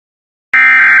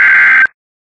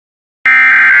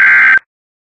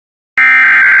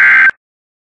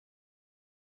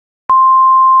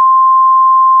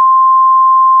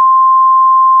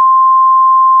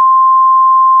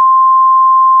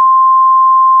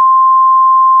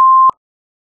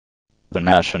The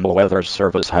National Weather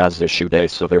Service has issued a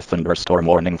severe thunderstorm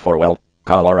warning for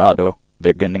Colorado,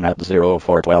 beginning at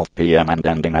 04:12 p.m. and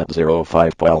ending at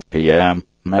 05:12 p.m.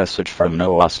 Message from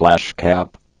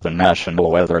NOAA/CAP. The National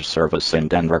Weather Service in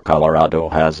Denver, Colorado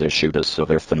has issued a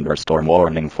severe thunderstorm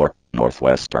warning for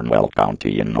northwestern Weld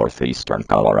County in northeastern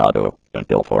Colorado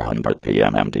until 400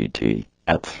 p.m. MDT.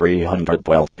 At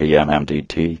 312 p.m.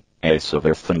 MDT, a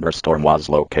severe thunderstorm was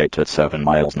located 7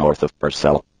 miles north of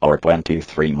Purcell, or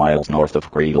 23 miles north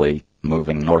of Greeley,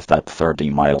 moving north at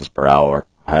 30 miles per hour.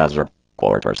 Hazard: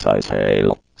 quarter-size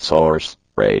hail. Source: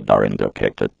 radar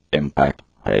indicated. Impact: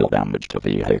 hail damage to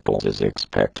vehicles is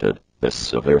expected. This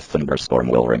severe thunderstorm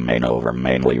will remain over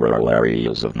mainly rural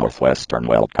areas of northwestern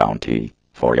Weld County.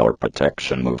 For your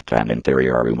protection, move to an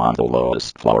interior room on the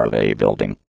lowest floor of a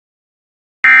building.